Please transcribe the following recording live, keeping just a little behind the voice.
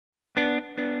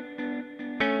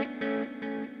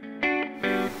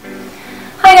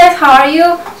how are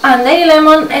you? I'm Lady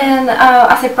Lemon, and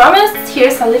as I promised,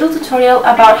 here's a little tutorial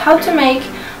about how to make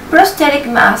prosthetic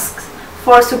masks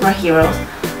for superheroes.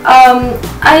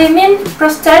 I mean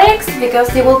prosthetics because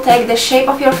they will take the shape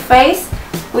of your face,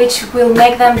 which will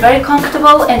make them very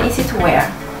comfortable and easy to wear.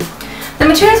 The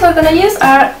materials we're going to use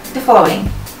are the following: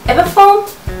 foam,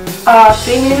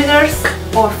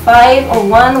 3mm or 5 or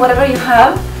 1, whatever you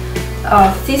have,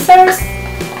 scissors,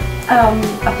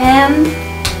 a pen,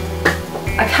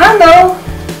 a candle,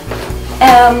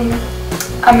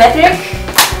 a metric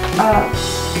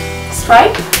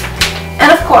stripe,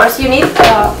 and of course you need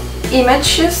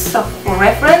images for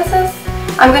references.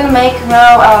 I'm going to make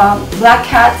now a black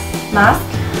cat mask.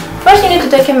 First you need to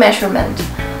take a measurement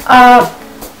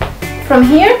from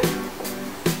here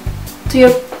to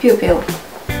your pupil,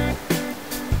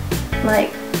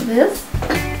 like this.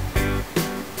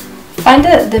 Find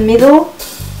the middle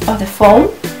of the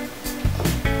foam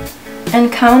and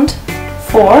count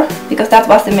 4, because that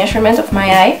was the measurement of my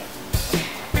eye.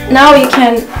 Now you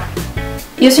can,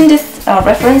 using this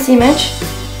reference image,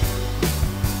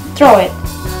 draw it.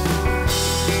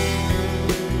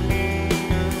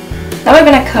 Now we're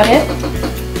gonna cut it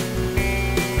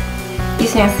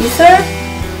using a scissor.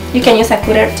 You can use a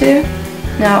cutter too.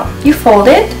 Now you fold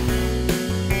it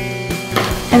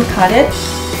and cut it.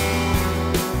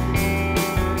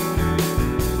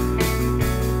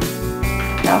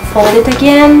 Now fold it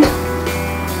again.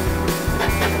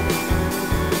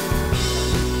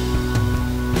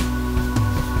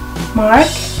 Mark.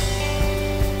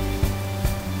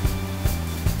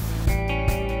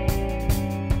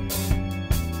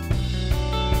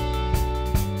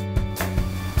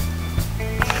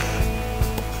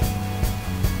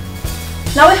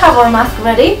 Now we have our mask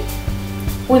ready.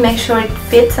 We make sure it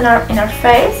fits in our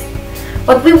face.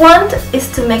 What we want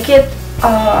is to make it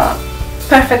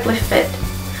perfectly fit.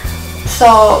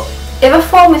 So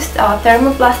foam is a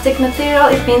thermoplastic material.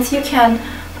 It means you can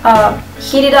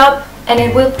heat it up and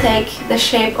it will take the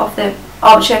shape of the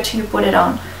object you put it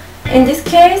on. In this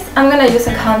case, I'm gonna use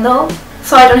a candle,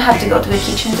 so I don't have to go to the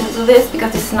kitchen to do this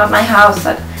because this is not my house.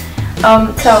 But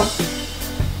so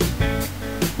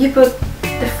you put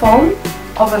the foam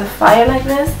over the fire like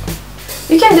this.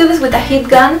 You can do this with a heat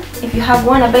gun if you have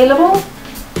one available.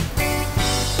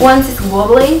 Once it's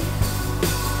wobbly,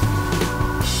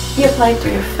 you apply it to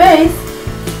your face.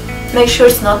 Make sure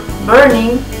it's not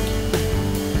burning.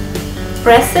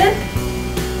 Press it,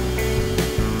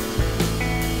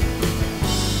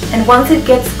 and once it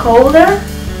gets colder,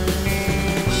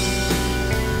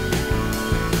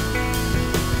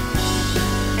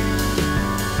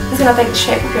 it's gonna take the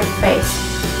shape of your face.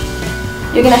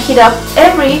 You're gonna heat up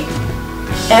every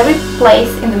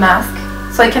place in the mask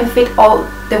so it can fit all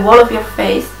the wall of your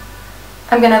face.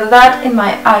 I'm gonna do that in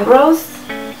my eyebrows.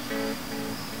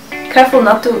 Careful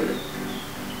not to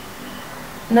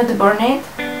burn it.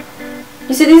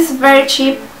 You see, this is very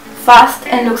cheap, fast,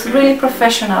 and looks really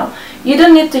professional. You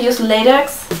don't need to use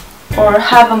latex or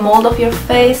have a mold of your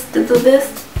face to do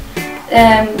this.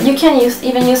 You can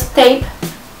even use tape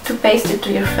to paste it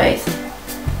to your face.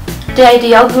 The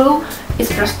ideal glue is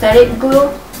prosthetic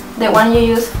glue, the one you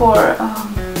use for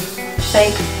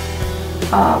fake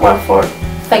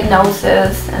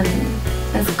noses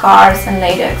and scars and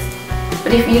latex.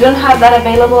 But if you don't have that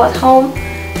available at home,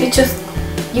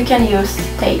 you can use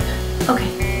tape.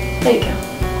 Okay, there you go.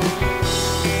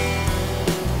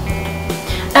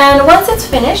 And once it's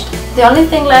finished, the only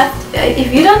thing left,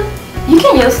 you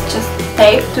can use just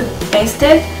tape to paste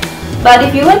it. But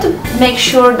if you want to make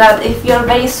sure that if you're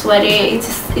very sweaty,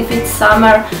 if it's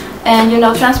summer, and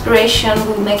transpiration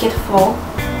will make it fall,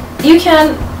 you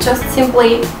can just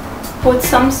simply put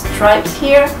some stripes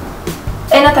here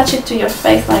and attach it to your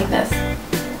face like this.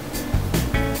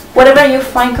 Whatever you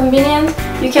find convenient,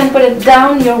 you can put it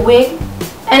down your wig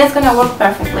and it's gonna work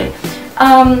perfectly.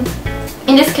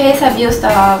 In this case, I've used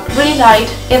a really light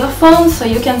foam, so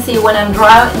you can see when I'm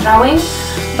drawing,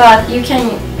 but you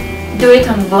can do it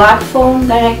on black foam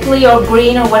directly, or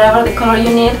green, or whatever the color you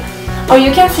need. Or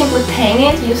you can simply paint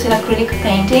it using acrylic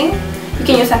painting. You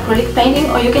can use acrylic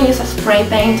painting, or you can use a spray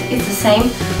paint, it's the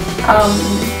same.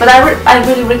 But I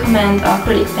really recommend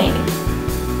acrylic painting.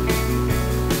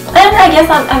 And I guess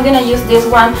I'm gonna use this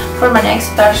one for my next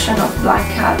version of Black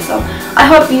Cat. So I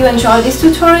hope you enjoyed this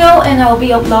tutorial, and I'll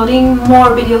be uploading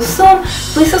more videos soon.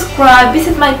 Please subscribe,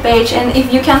 visit my page, and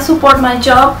if you can support my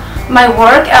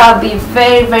work, I'll be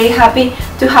very, very happy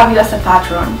to have you as a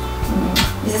patron.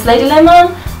 This is Lady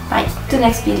Lemon. Bye, to the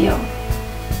next video.